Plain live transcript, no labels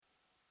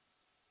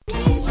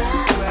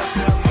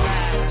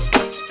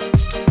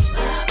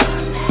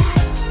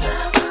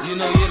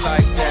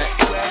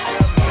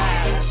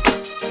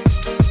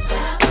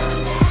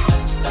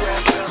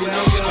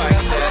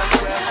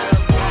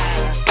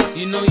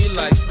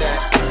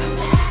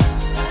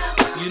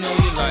that. You know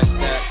you like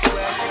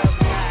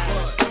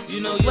that.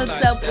 You know you What's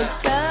like up? that.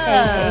 What's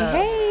up?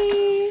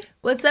 Hey.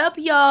 What's up,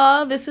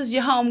 y'all? This is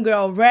your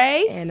homegirl,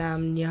 Ray. And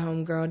I'm your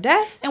homegirl,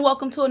 Des. And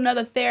welcome to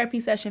another therapy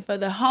session for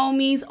the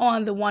homies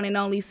on the one and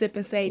only Sip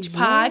and Sage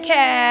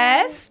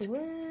podcast.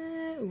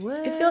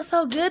 What? It feels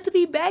so good to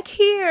be back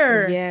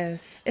here.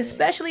 Yes.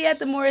 Especially at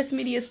the Morris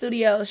Media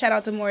Studio. Shout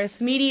out to Morris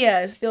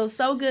Media. It feels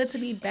so good to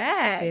be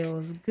back.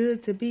 Feels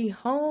good to be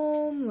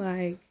home.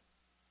 Like,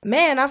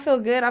 man, I feel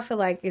good. I feel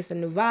like it's a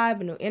new vibe,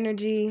 a new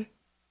energy.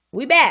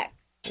 We back.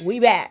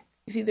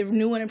 You see the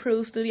new and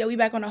improved studio. We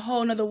back on a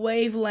whole nother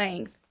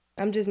wavelength.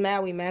 I'm just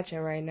mad we matching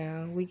right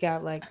now. We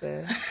got like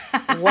the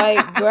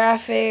white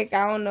graphic.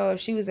 I don't know if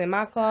she was in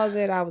my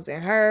closet. I was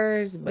in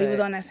hers. But We was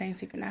on that same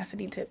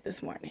synchronicity tip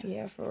this morning.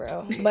 yeah, for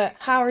real. But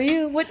how are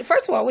you?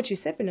 First of all, what you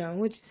sipping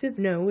on?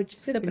 Sipping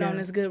on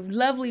this good,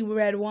 lovely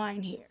red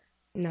wine here.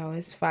 No,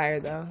 it's fire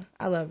though.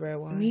 I love red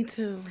wine. Me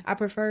too. I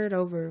prefer it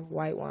over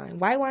white wine.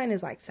 White wine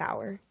is like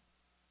sour.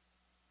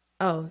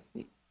 Oh,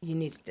 you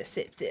need to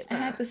sip. I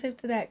had to sip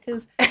to that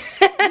because,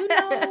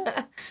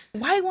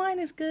 white wine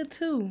is good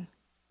too.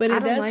 But I it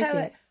don't does like have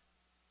it.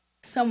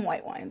 some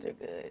white wines are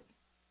good.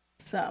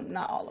 Some,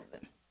 not all of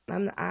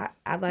them. I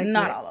like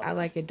Not it. all of I them.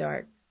 like it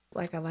dark.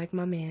 Like I like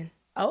my man.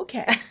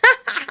 Okay.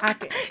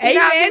 You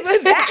know how Amen people-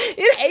 to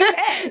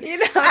that.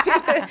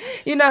 Amen.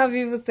 You know how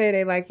people say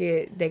they like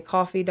it. They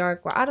coffee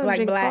dark. Well, I don't Like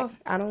drink black? coffee.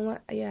 I don't like.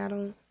 Yeah, I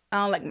don't.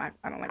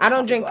 I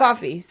don't drink black.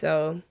 coffee.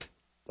 So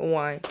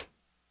wine.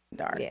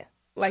 Dark. Yeah,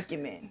 Like your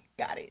men.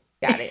 Got it.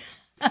 got it.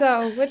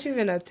 So what you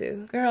been up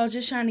to? Girl,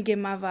 just trying to get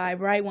my vibe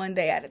right one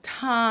day at a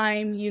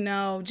time,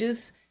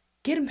 just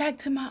getting back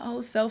to my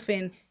old self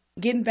and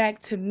getting back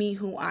to me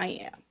who I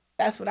am.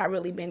 That's what I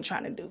really been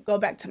trying to do. Go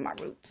back to my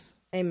roots.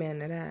 Amen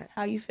to that.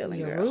 How you feeling,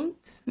 Your girl?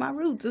 roots. My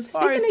roots. As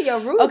far Speaking as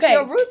of your roots, okay.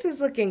 your roots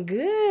is looking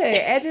good.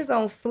 Edges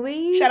on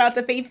fleek. Shout out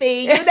to Fifi,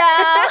 you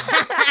know.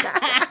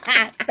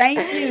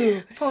 Thank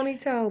you.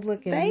 Ponytail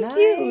looking Thank nice.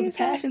 you. The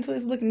passion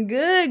twist looking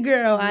good,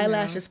 girl.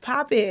 Eyelashes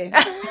popping.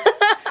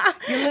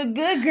 You look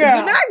good, girl.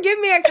 Do not give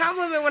me a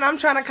compliment when I'm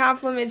trying to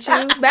compliment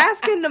you.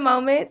 Bask in the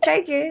moment.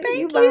 Take it.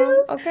 Thank bomb.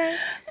 you. Okay.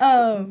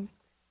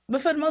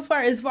 But for the most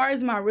part, as far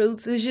as my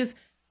roots, it's just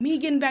me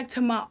getting back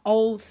to my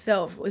old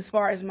self. As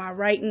far as my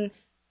writing,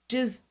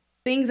 just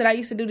things that I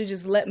used to do to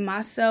just let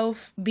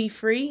myself be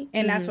free,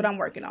 and that's what I'm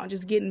working on.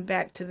 Just getting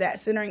back to that,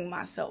 centering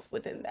myself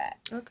within that.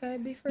 Okay,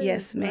 be free.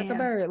 Yes, ma'am.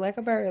 Like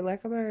a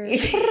bird.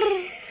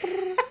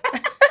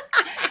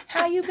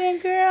 How you been,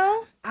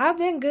 girl? I've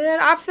been good.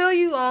 I feel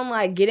you on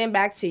like getting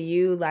back to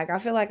you. Like I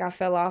feel like I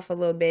fell off a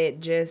little bit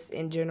just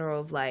in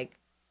general of like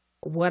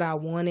what I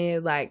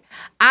wanted. Like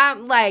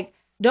I'm like,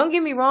 don't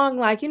get me wrong,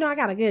 like, I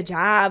got a good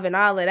job and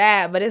all of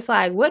that, but it's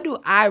like, what do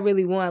I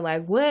really want?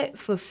 Like what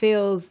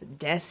fulfills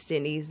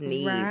Destiny's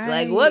needs? Right.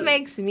 Like what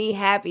makes me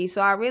happy?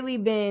 So I really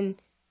been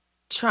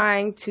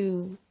trying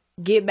to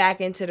get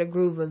back into the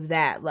groove of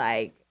that.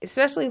 Like,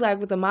 especially like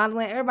with the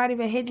modeling, everybody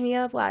been hitting me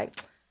up like,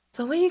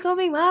 so when you gonna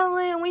be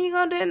modeling? When you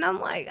gonna do it? And I'm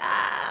like,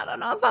 I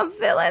don't know if I'm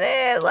feeling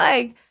it.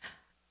 Like,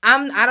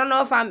 I don't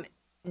know if I'm,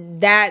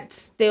 that's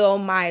still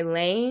my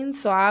lane.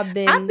 So I've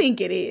been. I think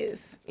it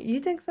is. You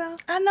think so?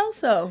 I know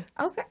so.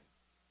 Okay.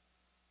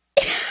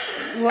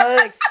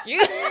 Well,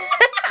 excuse.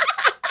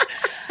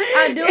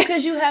 I do,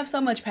 because you have so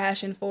much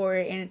passion for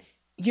it, and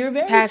you're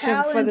very Passion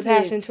talented. for the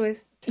passion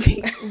twist.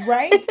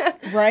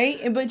 right.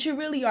 But you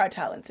really are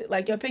talented.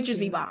 Like your pictures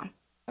be bomb.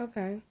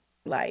 Okay.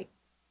 Like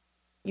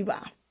you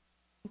bomb.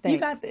 Thanks. You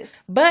got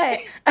this. But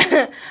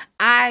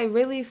I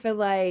really feel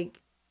like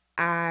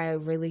I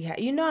really have,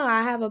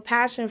 I have a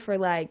passion for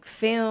like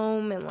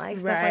film and like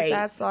stuff like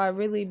that. So I've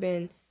really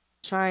been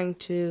trying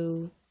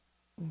to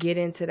get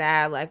into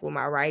that, like with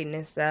my writing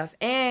and stuff,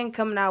 and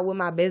coming out with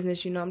my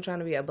business. I'm trying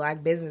to be a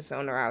Black business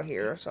owner out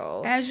here.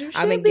 So As you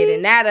should I've been be.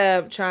 getting that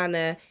up,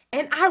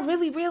 and I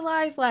really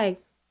realized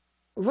like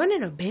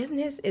running a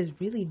business is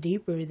really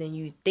deeper than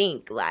you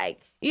think. Like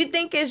you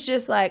think it's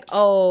just like,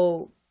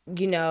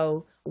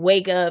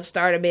 wake up,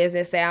 start a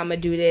business, say I'm gonna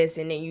do this,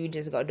 and then you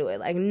just go do it.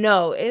 Like,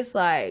 no, it's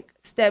like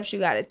steps you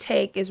gotta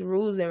take. It's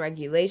rules and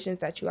regulations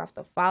that you have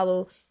to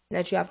follow and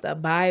that you have to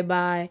abide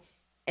by.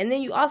 And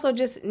then you also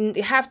just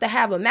have to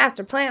have a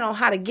master plan on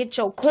how to get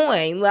your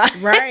coin. Like,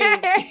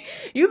 Right.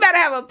 You better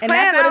have a plan. And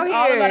that's what out it's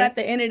all here. about at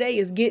the end of the day,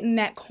 is getting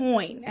that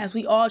coin, as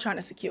we all trying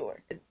to secure.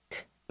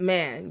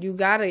 Man, you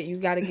gotta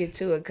get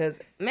to it, because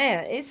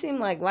man, it seemed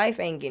like life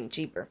ain't getting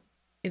cheaper.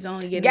 It's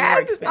only getting more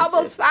Gas is expensive.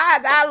 almost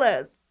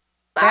 $5.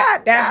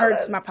 That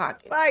hurts my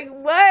pocket. Like,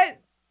 what?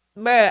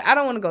 But I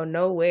don't want to go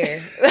nowhere.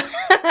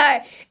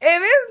 If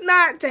it's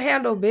not to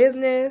handle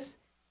business,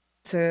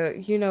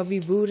 to, be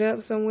booed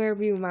up somewhere,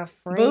 be with my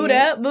friends. Boot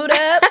up.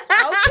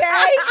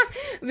 Okay.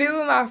 Be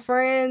with my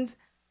friends.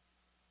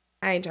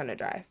 I ain't trying to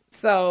drive.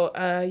 So,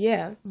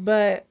 yeah.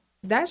 But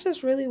that's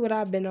just really what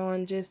I've been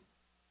on. Just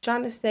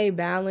trying to stay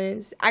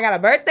balanced. I got a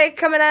birthday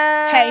coming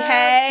up.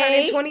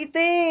 Hey. Turning 20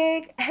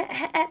 thick.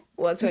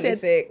 Well,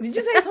 26. Did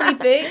you say 20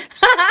 thick?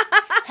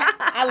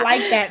 I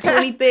like that,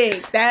 20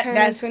 thick.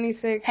 That's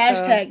 26.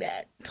 Hashtag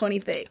that, 20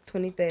 thick.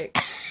 20 thick.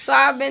 So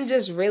I've been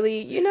just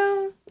really,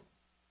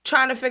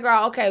 trying to figure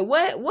out, okay,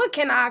 what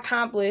can I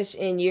accomplish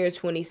in year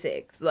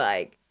 26?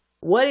 Like,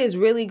 what is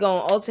really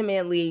going to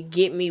ultimately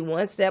get me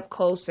one step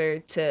closer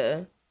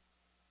to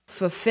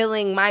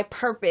fulfilling my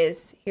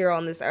purpose here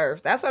on this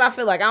earth? That's what I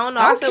feel like. I don't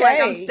know. I feel like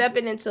I'm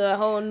stepping into a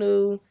whole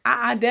new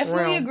I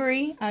definitely realm.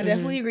 agree. I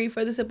definitely agree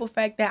for the simple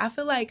fact that I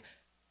feel like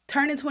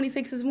turning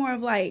 26 is more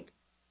of like,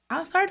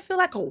 I started to feel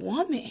like a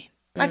woman,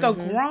 like a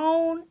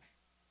grown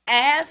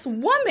ass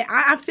woman.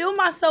 I feel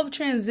myself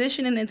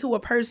transitioning into a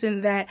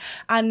person that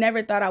I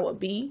never thought I would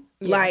be.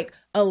 Yeah. Like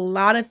a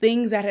lot of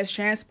things that has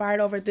transpired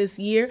over this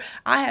year,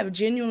 I have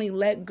genuinely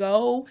let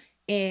go,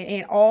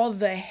 and all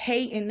the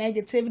hate and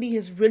negativity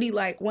has really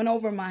like went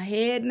over my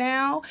head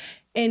now.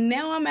 And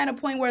now I'm at a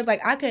point where it's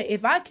like,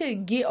 if I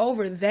could get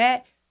over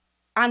that,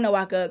 I know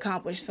I could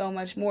accomplish so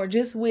much more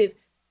just with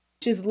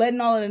just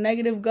letting all of the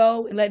negative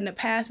go and letting the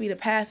past be the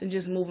past and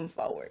just moving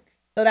forward.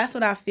 So that's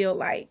what I feel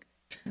like.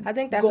 I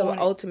think that's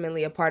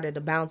ultimately a part of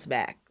the bounce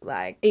back.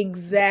 Like,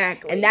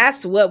 exactly. And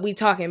that's what we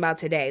talking about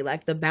today,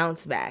 like the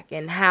bounce back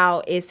and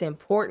how it's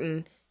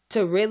important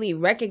to really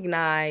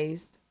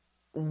recognize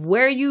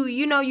where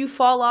you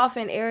fall off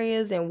in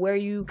areas and where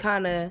you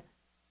kind of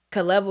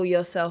could level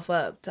yourself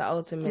up to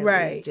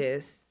ultimately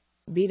just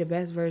be the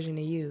best version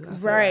of you.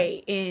 Right.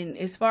 Like. And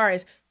as far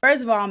as,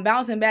 first of all, I'm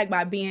bouncing back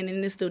by being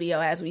in the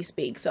studio as we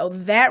speak. So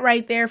that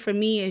right there for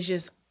me is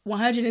just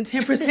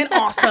 110%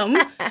 awesome.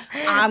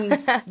 I'm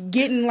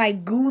getting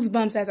like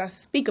goosebumps as I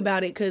speak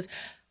about it because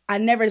I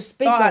never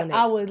thought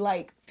I would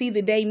like see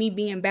the day me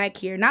being back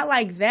here. Not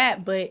like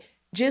that, but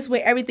just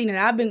with everything that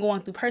I've been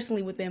going through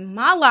personally within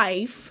my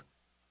life,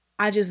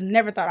 I just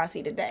never thought I'd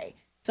see the day.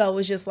 So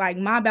it's just like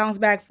my bounce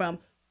back from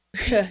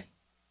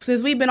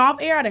since we've been off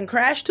air, I done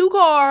crashed 2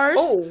 cars.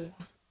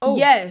 Oh.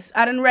 Yes,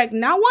 I done wrecked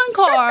not 1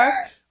 car,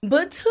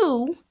 but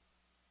 2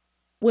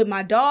 with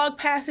my dog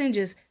passing,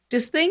 just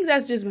things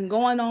that's just been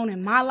going on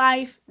in my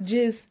life.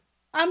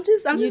 I'm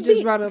just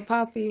brought up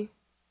Poppy.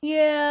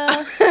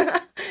 Yeah.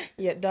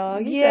 Your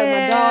dog. You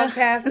said my dog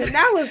passing.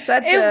 That was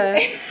such a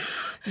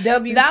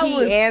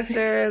WP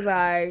answer.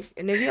 Like,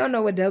 and if you don't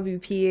know what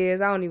WP is,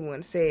 I don't even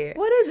want to say it.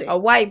 What is it? A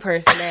white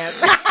person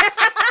answer.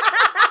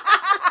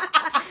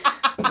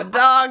 My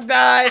dog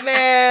died,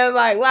 man.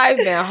 Like, life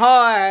been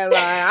hard.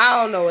 Like,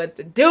 I don't know what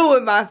to do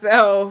with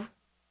myself.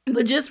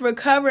 But just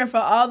recovering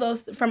from all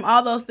those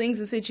things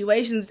and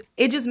situations,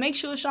 it just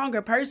makes you a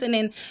stronger person.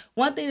 And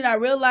one thing that I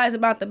realized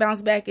about the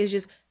bounce back is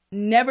just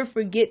never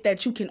forget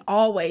that you can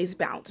always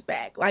bounce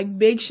back. Like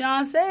Big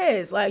Sean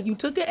says, like, you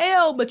took an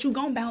L, but you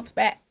gonna bounce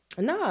back.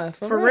 Nah,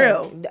 for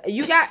real.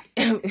 You got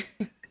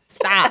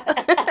stop.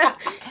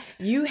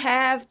 You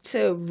have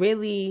to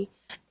really.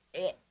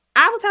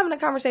 I was having a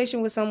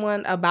conversation with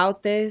someone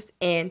about this,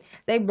 and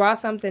they brought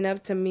something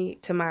up to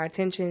my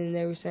attention, and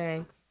they were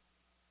saying,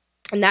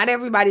 not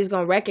everybody's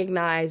gonna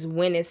recognize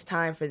when it's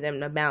time for them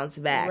to bounce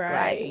back.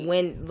 Right.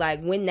 When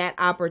that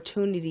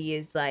opportunity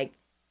is like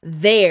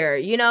there.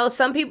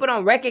 Some people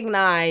don't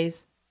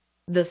recognize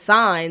the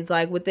signs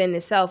like within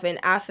itself, and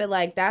I feel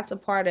like that's a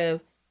part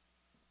of,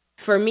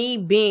 for me,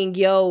 being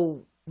your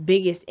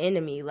biggest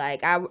enemy.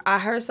 Like I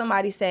heard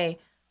somebody say,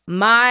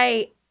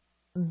 my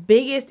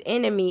biggest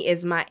enemy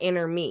is my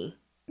inner me.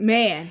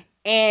 Man.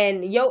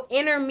 And your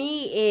inner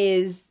me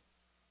is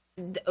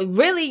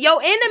really your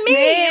enemy.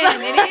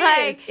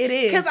 Man, it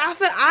is. Because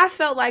I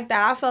felt like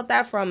that. I felt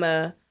that from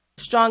a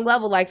strong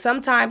level. Like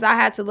sometimes I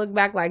had to look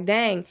back like,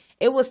 dang,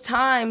 it was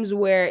times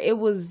where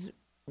an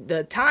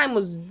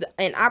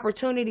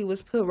opportunity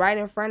was put right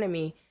in front of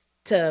me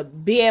to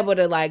be able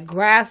to like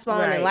grasp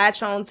on and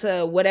latch on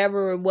to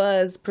whatever it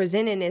was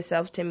presenting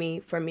itself to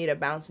me for me to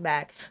bounce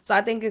back. So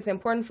I think it's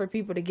important for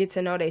people to get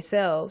to know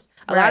themselves.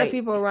 A lot of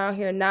people around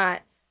here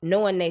not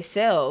knowing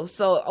themselves.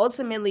 So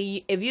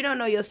ultimately, if you don't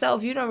know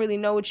yourself, you don't really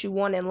know what you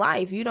want in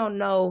life. You don't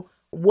know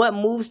what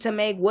moves to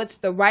make, what's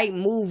the right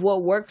move,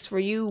 what works for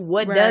you,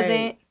 what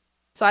doesn't.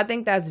 So I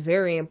think that's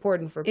very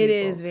important for people. It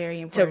is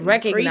very important to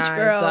recognize. Preach,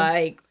 girl.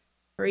 Like,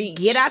 Preach.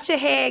 Get out your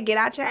head, get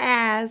out your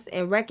ass,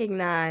 and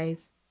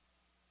recognize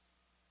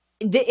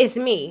it's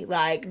me.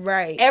 Like,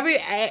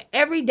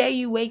 every day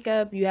you wake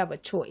up, you have a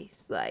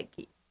choice. Like,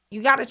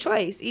 you got a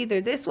choice, either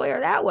this way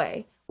or that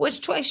way.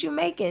 Which choice you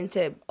making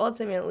to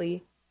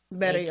ultimately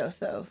better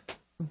yourself?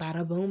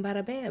 Bada boom,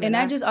 bada bam. And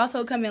that just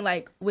also come in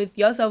like with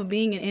yourself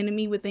being an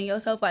enemy within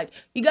yourself. Like,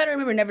 you got to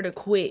remember never to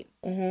quit,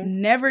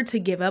 never to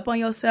give up on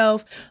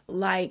yourself.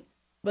 Like,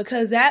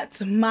 because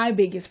that's my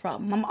biggest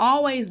problem. I'm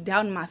always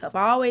doubting myself.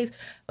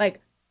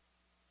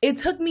 It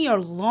took me a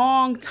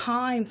long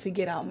time to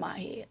get out my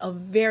head, a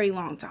very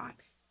long time.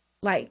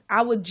 Like,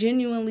 I would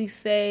genuinely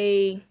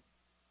say a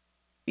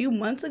few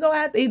months ago,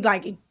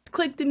 it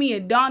clicked to me,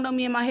 it dawned on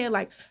me in my head,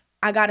 like,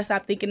 I got to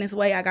stop thinking this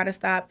way. I got to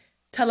stop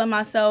telling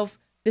myself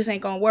this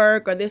ain't going to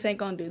work or this ain't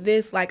going to do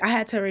this. Like, I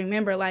had to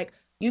remember, like,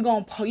 You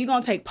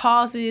gonna take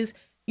pauses.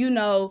 You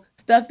know,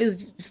 stuff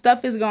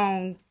is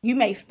going. You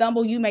may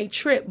stumble, you may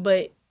trip,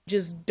 but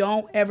just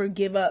don't ever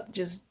give up.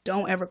 Just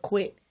don't ever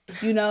quit.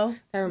 You know,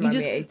 that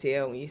reminds me of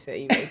ATL when you said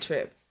you may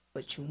trip,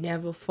 but you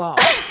never fall.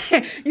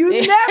 You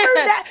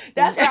never.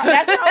 That's where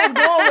I was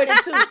going with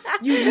it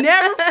too. You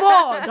never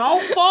fall.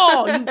 Don't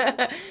fall.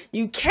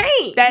 You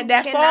can't.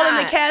 That fall in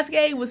the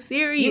Cascade was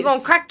serious. You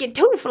gonna crack your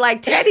tooth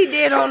like Teddy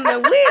did on the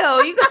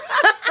wheel.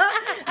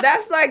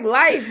 That's like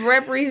life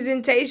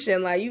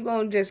representation. Like you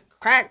gonna just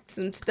crack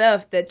some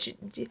stuff that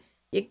you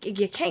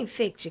can't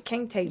fix. You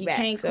can't take back.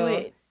 You can't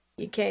quit.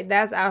 You can't.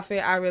 That's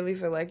I really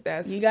feel like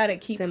that's you gotta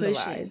keep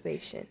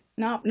symbolization.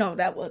 Pushing. No,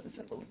 that was a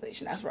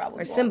symbolization. That's where I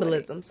was. Or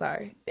symbolism.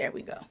 Sorry. There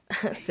we go.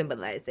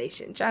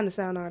 Symbolization. Trying to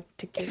sound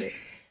articulate,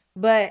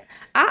 but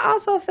I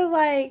also feel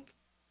like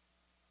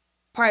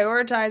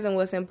prioritizing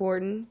what's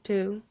important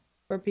too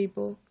for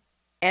people,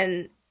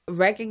 and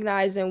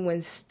recognizing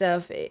when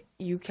stuff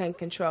you can't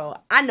control.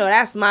 I know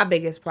that's my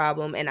biggest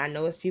problem, and I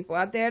know it's people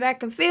out there that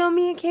can feel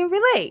me and can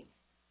relate.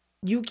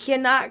 You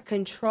cannot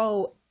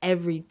control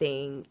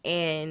everything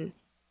and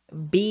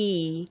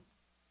be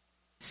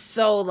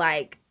so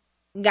like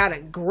got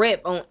a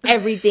grip on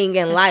everything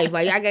in life.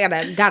 Like I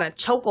got a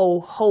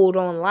chokehold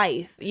on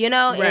life, you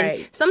know? Right.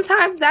 And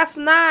sometimes that's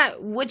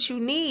not what you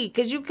need,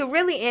 because you could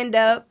really end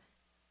up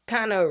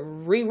kind of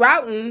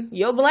rerouting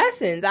your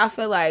blessings. I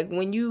feel like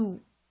when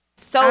you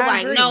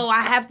agree. No,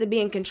 I have to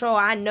be in control.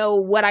 I know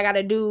what I got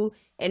to do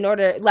in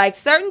order, like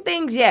certain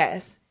things,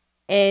 yes.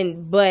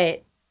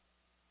 But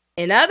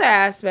in other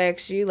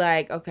aspects, you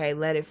like, okay,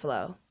 let it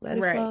flow. Let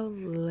it flow,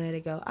 let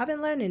it go. I've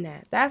been learning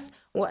that. That's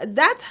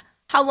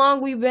how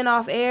long we've been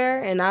off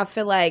air, and I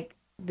feel like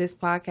this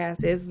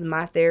podcast is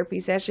my therapy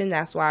session.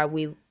 That's why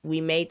we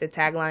made the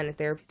tagline a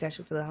therapy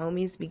session for the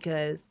homies,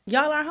 because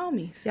y'all are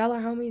homies. Y'all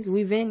are homies.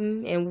 We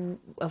venting, and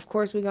of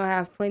course we're going to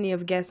have plenty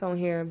of guests on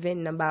here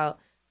venting about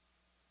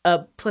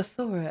a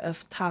plethora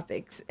of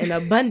topics, an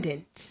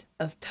abundance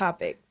of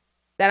topics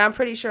that I'm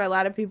pretty sure a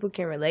lot of people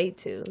can relate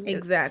to.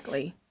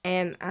 Exactly.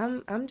 And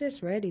I'm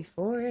just ready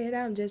for it.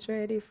 I'm just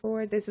ready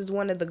for it. This is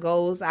one of the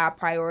goals I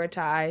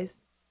prioritize.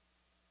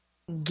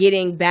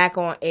 Getting back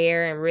on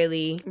air and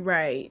really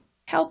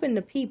helping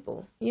the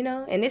people, you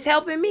know? And it's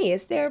helping me.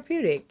 It's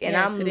therapeutic. And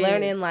yes, I'm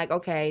learning like,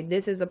 okay,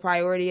 this is a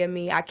priority of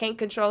me. I can't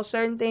control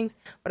certain things,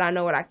 but I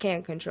know what I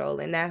can control.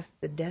 And that's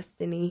the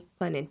destiny,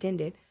 pun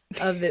intended,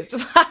 of this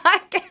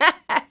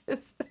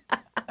podcast.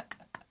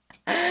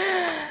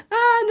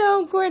 I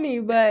know I'm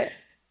corny, but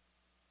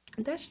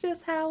that's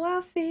just how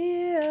I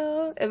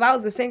feel. If I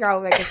was a singer, I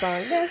would make a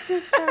song. That's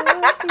just how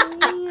I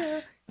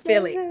feel.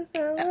 Feel it.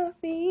 I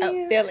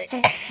feel it.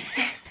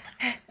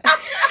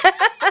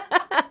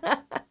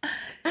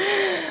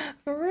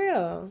 For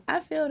real. I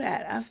feel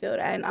that.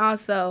 And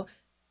also,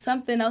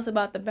 something else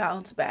about the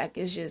bounce back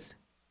is just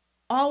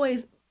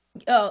always,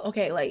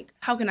 like,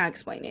 how can I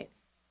explain it?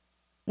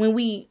 When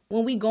we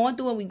going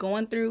through what we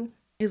going through,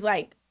 is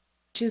like,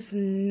 just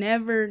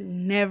never,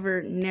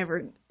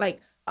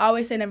 like, I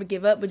always say never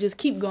give up, but just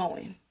keep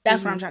going.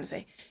 That's what I'm trying to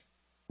say.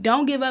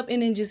 Don't give up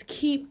and then just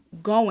keep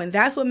going.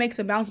 That's what makes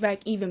a bounce back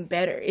even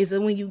better, is that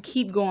when you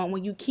keep going,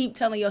 when you keep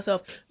telling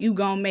yourself you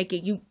gonna make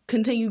it, you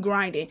continue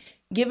grinding,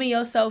 giving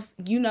yourself,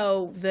 you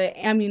know, the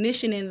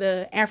ammunition and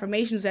the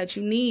affirmations that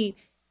you need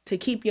to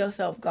keep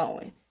yourself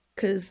going.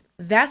 Because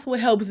that's what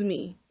helps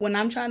me. When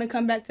I'm trying to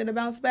come back to the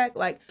bounce back,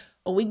 like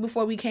a week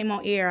before we came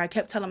on air, I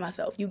kept telling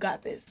myself, you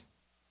got this.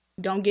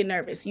 Don't get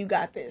nervous. You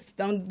got this.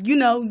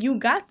 You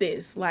got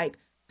this. Like,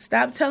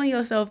 stop telling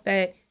yourself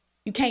that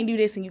you can't do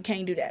this and you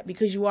can't do that,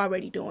 because you're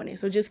already doing it.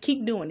 So just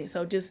keep doing it.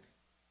 So just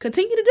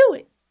continue to do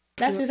it.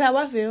 That's just how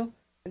I feel.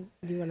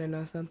 You want to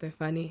know something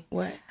funny?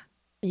 What?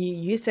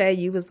 You said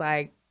you was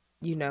like,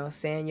 you know,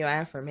 saying your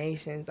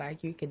affirmations,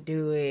 like you could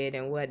do it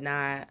and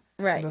whatnot.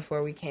 Right.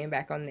 Before we came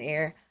back on the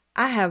air.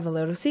 I have a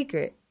little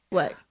secret.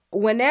 What?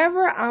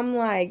 Whenever I'm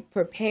like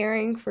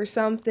preparing for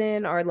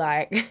something, or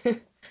like,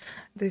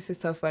 this is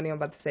so funny, I'm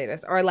about to say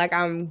this, or like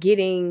I'm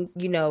getting,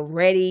 you know,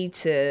 ready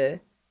to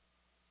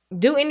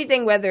do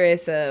anything, whether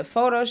it's a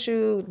photo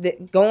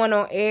shoot, going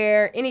on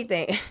air,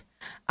 anything,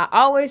 I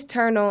always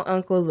turn on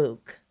Uncle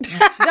Luke. Don't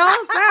stop,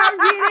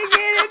 get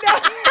it,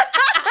 don't.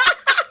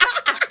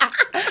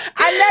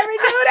 I never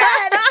do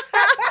that.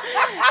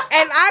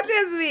 And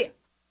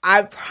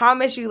I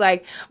promise you,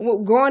 like,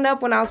 growing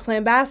up when I was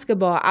playing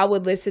basketball, I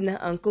would listen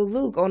to Uncle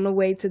Luke on the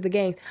way to the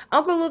games.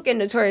 Uncle Luke and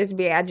Notorious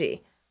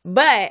B.I.G.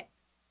 But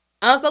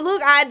Uncle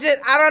Luke, I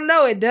don't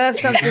know, it does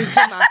something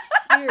to my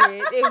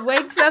spirit. It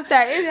wakes up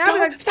that energy. I'm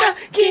like, stop,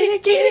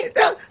 get it,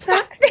 don't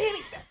stop, get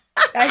it.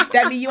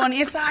 That be you on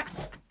the inside?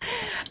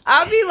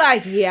 I'll be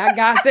like, yeah, I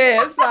got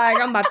this. Like,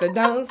 I'm about to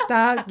don't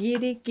stop,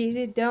 get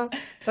it, don't.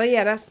 So,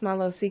 yeah, that's my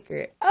little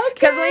secret. Okay.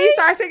 Because when you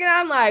start singing,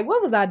 I'm like,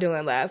 what was I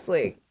doing last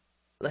week?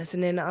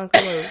 Listening to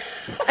Uncle Luke.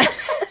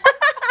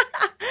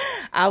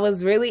 I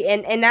was really,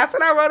 and that's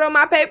what I wrote on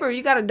my paper.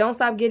 You got to don't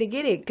stop, get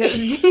it.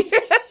 Because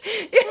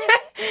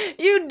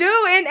you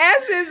do, in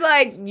essence,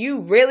 like, you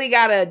really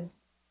got to,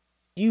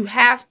 you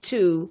have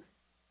to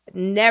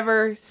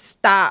never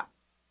stop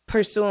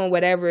pursuing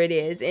whatever it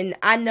is. And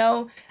I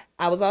know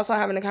I was also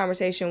having a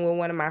conversation with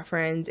one of my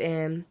friends,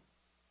 and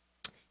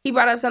he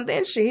brought up something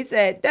interesting. He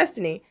said,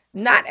 Destiny,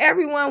 not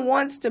everyone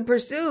wants to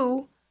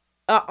pursue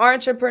an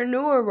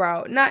entrepreneur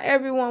route. Not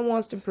everyone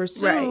wants to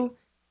pursue,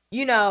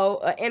 you know,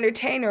 an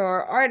entertainer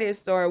or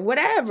artist or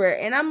whatever.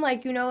 And I'm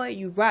like, you know what?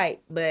 You're right.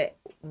 But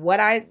what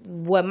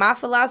my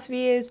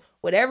philosophy is,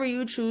 whatever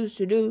you choose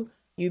to do,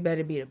 you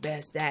better be the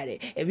best at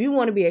it. If you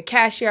want to be a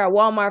cashier at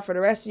Walmart for the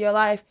rest of your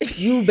life,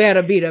 you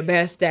better be the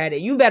best at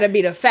it. You better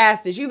be the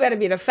fastest. You better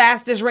be the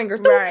fastest ringer.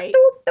 Right.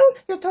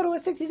 Your total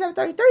is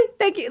 67.33.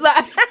 Thank you.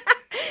 Like,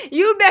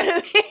 you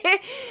better be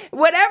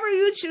whatever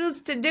you choose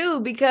to do,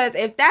 because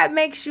if that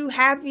makes you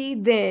happy,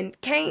 then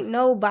can't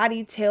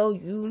nobody tell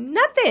you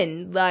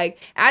nothing. Like,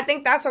 I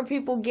think that's where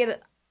people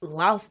get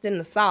lost in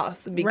the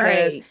sauce,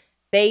 because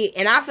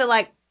and I feel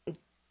like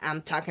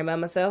I'm talking about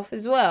myself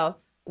as well.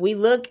 We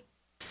look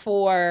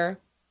for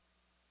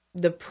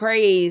the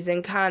praise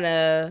and kind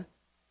of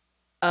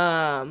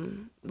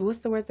what's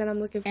the word that I'm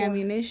looking for?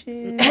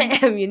 Ammunition.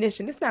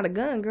 Ammunition. It's not a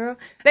gun, girl.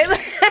 They look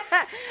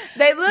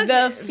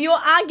the fuel.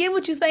 I get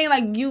what you're saying.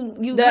 Like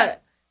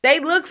they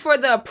look for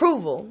the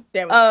approval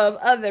of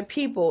other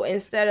people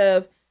instead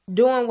of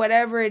doing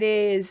whatever it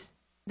is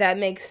that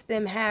makes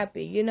them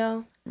happy, you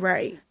know?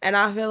 Right. And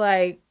I feel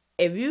like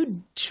if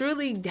you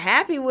truly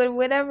happy with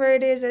whatever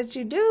it is that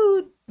you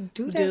do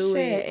that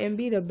shit and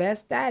be the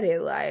best at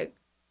it. Like,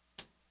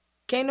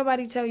 can't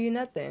nobody tell you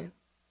nothing.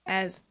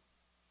 As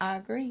I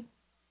agree.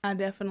 I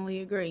definitely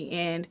agree.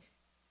 And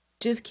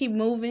just keep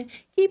moving.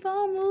 Keep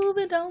on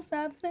moving. Don't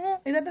stop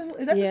now. Is that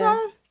the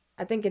song?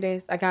 I think it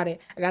is. I got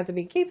it. I got to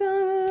be keep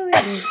on moving.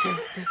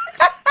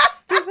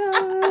 Keep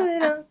on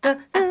moving.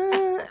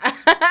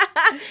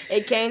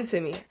 It came to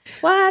me.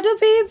 Why do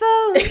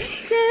people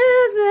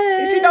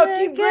choose She gonna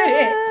keep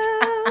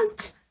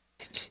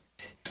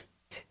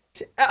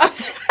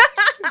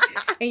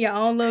in your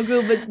own little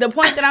group. But the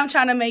point that I'm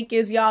trying to make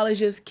is, y'all, is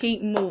just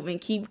keep moving.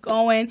 Keep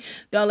going.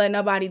 Don't let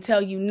nobody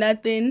tell you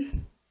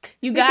nothing.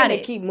 You got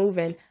it. Keep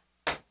moving.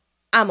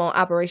 I'm on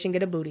Operation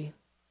Get a Booty.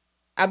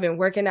 I've been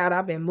working out.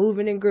 I've been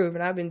moving and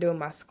grooving. I've been doing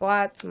my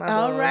squats,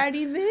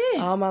 Alrighty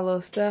then. All my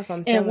little stuff.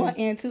 I'm telling you. And 1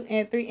 and 2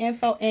 and 3 and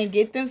 4 and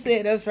get them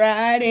sit-ups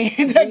right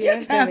in. Tuck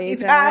your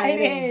tummies right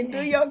in.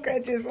 Do your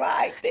crunches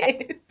like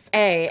this.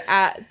 Hey,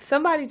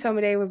 somebody told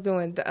me they was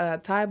doing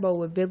Tybo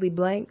with Billy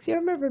Blanks. You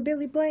remember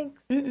Billy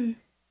Blanks? Mm-mm.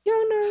 You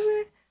don't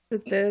know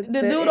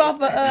the dude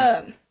off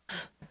of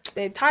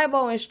the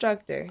Tybo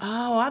instructor.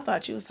 Oh, I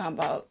thought you was talking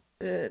about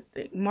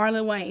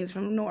Marlon Wayans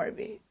from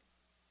Norbit.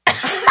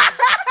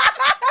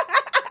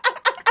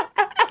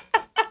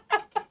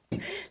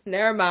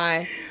 Never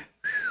mind.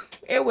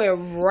 It went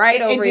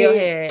right over your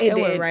head. It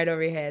went right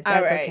over your head.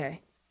 That's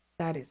okay.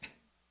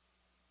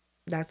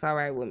 That's all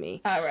right with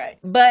me. All right.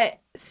 But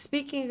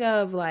speaking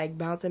of like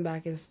bouncing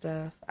back and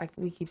stuff,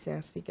 we keep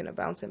saying speaking of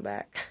bouncing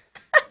back.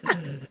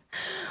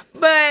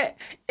 But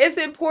it's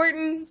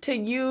important to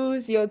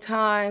use your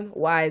time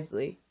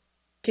wisely.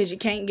 Because you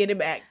can't get it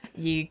back.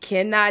 You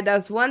cannot.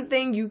 That's one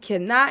thing you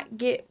cannot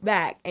get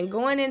back. And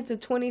going into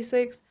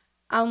 26,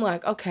 I'm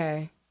like,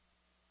 okay,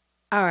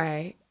 all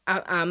right.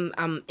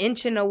 I'm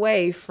inching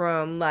away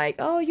from like,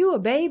 oh, you a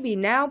baby.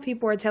 Now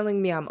people are telling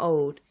me I'm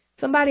old.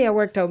 Somebody at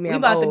work told me I'm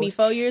old. We about to be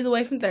 4 years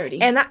away from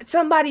 30. And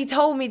somebody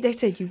told me, they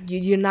said,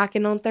 you're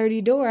knocking on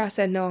 30 door. I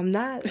said, no, I'm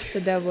not.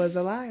 The devil is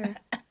a liar.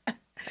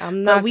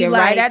 I'm knocking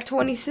right at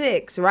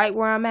 26, right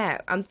where I'm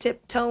at. I'm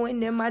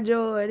tiptoeing in my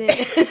Jordan.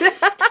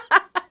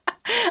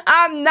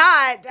 I'm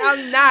not.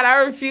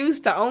 I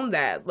refuse to own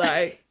that.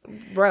 Like,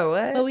 bro,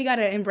 what? But we got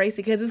to embrace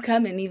it because it's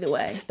coming either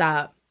way.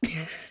 Stop.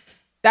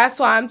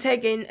 That's why I'm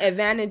taking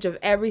advantage of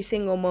every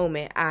single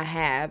moment I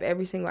have,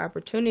 every single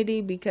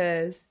opportunity,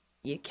 because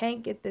you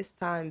can't get this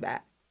time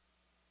back.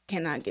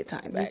 Cannot get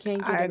time back. You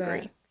can't get it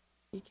back.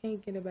 You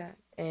can't get it back.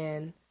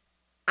 And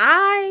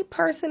I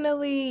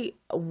personally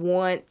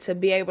want to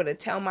be able to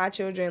tell my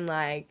children,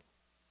 like,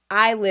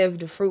 I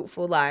lived a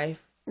fruitful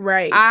life.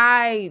 Right.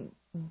 I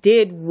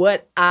did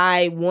what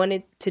I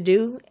wanted to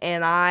do,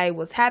 and I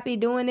was happy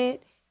doing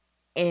it,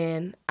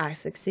 and I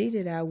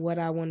succeeded at what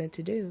I wanted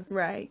to do.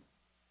 Right.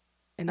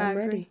 And I'm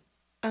ready.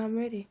 I'm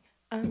ready.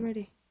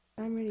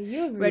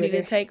 You agree ready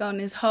to take on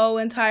this whole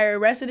entire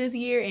rest of this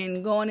year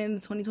and going into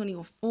 2020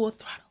 with full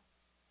throttle.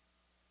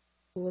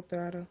 Full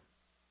throttle.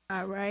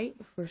 All right.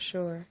 For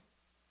sure.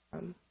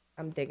 I'm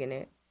digging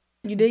it.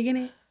 You digging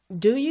it?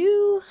 Do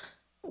you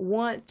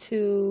want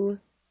to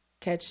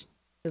catch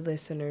the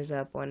listeners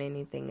up on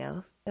anything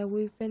else that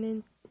we've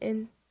been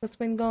in what's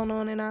been going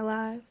on in our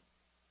lives?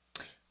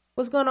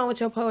 What's going on with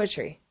your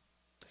poetry?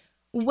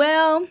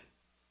 Well,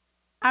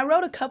 I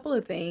wrote a couple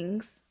of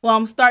things. Well,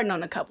 I'm starting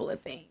on a couple of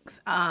things.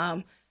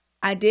 I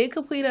did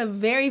complete a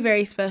very,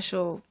 very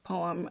special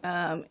poem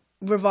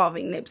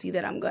revolving Nipsey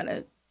that I'm going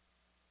to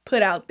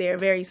put out there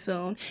very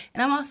soon.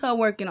 And I'm also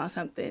working on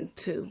something,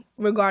 too,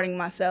 regarding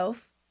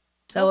myself.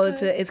 So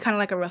it's kind of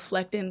like a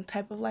reflecting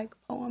type of like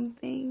poem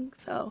thing.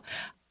 So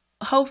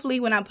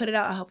hopefully when I put it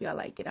out, I hope y'all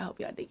like it. I hope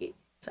y'all dig it.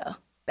 So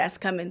that's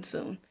coming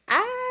soon.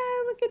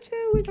 Look look at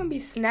you. We're gonna be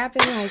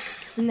snapping like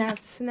snap,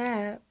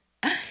 snap,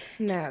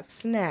 snap,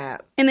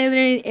 snap. And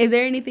is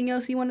there anything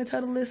else you want to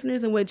tell the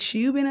listeners and what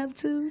you been up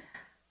to?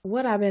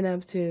 What I've been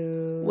up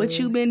to? What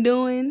you been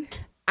doing?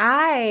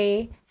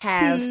 I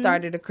have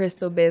started a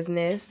crystal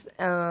business.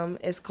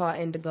 It's called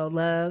Indigo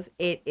Love.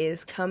 It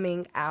is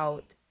coming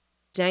out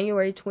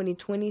January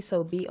 2020,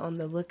 so be on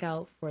the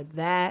lookout for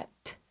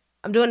that.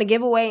 I'm doing a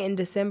giveaway in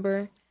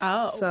December.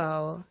 Oh,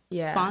 so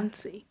yeah,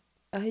 fancy.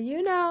 Gotta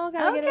get it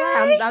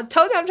right. I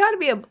told you I'm trying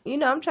to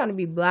be I'm trying to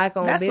be black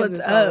on business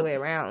all the way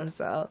around.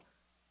 So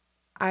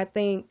I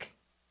think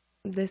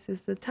this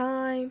is the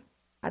time.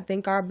 I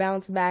think our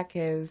bounce back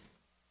has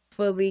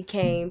fully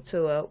came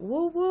to a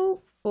woo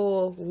woo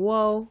full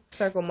whoa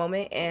circle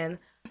moment, and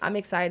I'm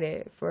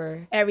excited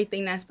for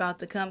everything that's about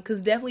to come.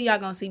 Cause definitely y'all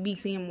gonna be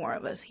seeing more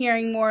of us,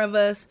 hearing more of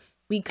us.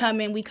 We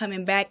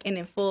coming back and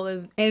in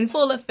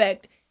full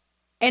effect.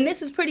 And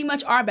this is pretty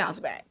much our bounce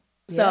back.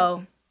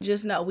 So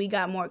just know we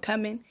got more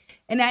coming.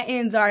 And that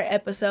ends our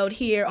episode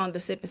here on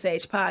the Sip and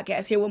Sage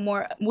podcast here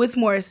with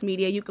Morris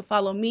Media. You can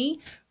follow me,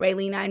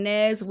 Raylene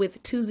Inez,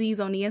 with 2 Z's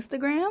on the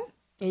Instagram.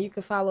 And you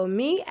can follow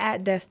me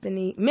at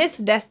Miss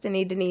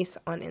Destiny Denise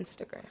on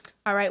Instagram.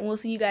 All right, we'll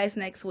see you guys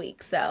next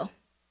week. So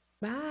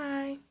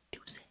bye.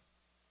 Deuces.